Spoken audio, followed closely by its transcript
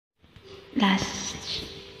last.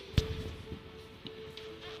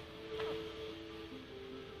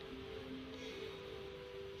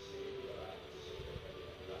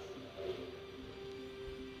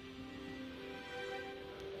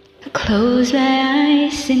 I close my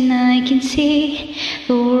eyes and I can see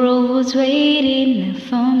the world was waiting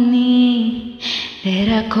for me, that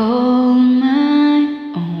I call my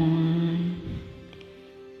own.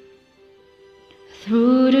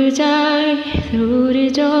 Through the dark, through the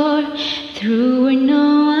door, through where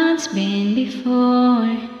no one's been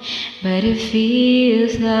before, but it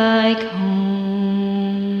feels like home.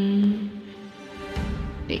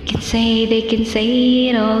 They can say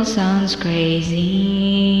it all sounds crazy.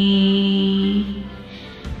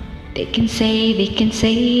 They can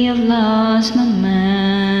say I've lost my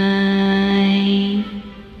mind.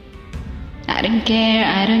 I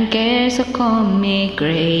don't care, so call me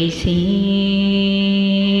crazy.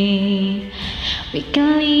 We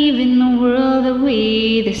can live in a world that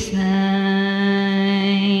we design.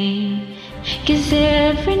 'Cause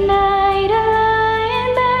every night I lie in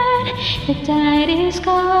bed, the tightest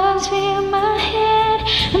clouds fill my head.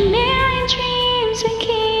 A million dreams are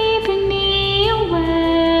keeping me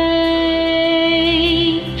awake.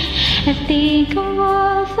 I think of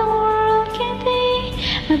what the world can be.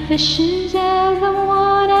 My visions are the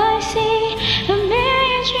one I see. A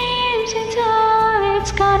million dreams, it's all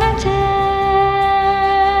it's gonna take.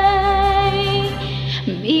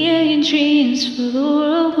 A million dreams for the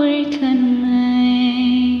world we're gonna make.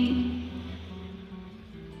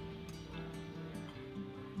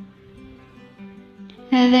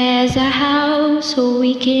 There's a house so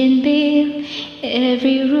we can build.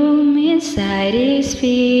 Every room inside is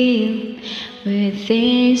filled with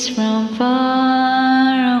things from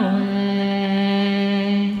far away.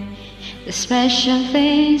 The special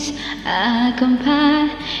things I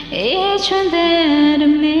compile, each one there to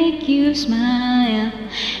make you smile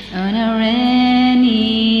on a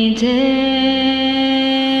rainy day.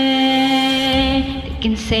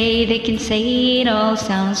 They can say it all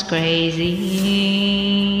sounds crazy.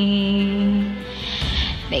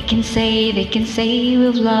 They can say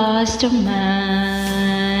we've lost our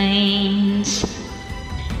minds.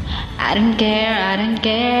 I don't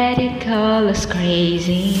care, they call us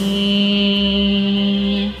crazy.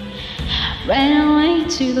 Run away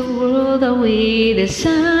to the world that we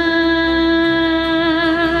design.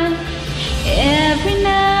 Every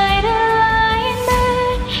night I lie in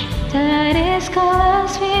bed, tightest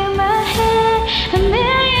colors fill my head. A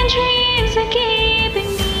million dreams are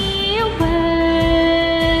keeping me awake.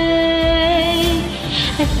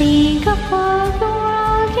 I think of what the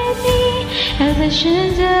world can be. Our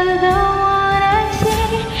visions are the one I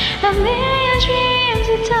see. A million dreams,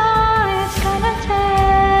 it's all it's gonna take.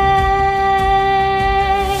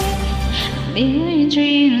 A million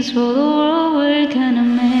dreams for the world we're gonna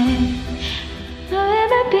make.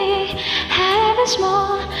 However big, however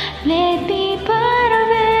small, let me part of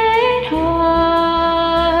it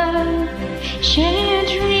all. Share your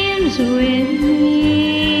dreams with me.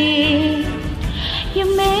 You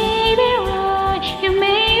may be right, you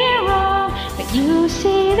may be wrong, but you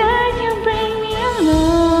say that you bring me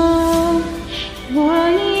along.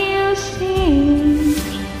 What you sing,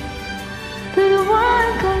 but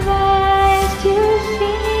one cause eyes to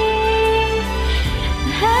see,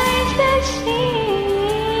 eyes that see.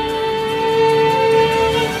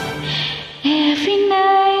 Every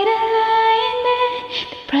night I lie in bed,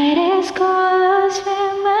 the brightest colors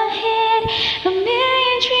fill my head. A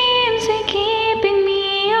million dreams are keeping me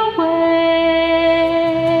awake.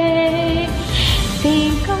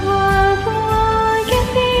 Think of what the world can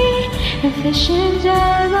be. The visions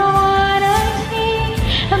are the one I see.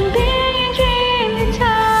 A million dreams, it's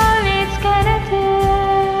all it's gonna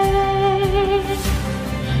take.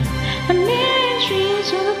 A million dreams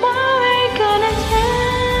for the world we're gonna take.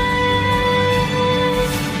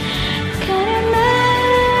 Gonna make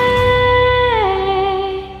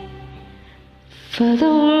for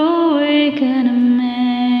the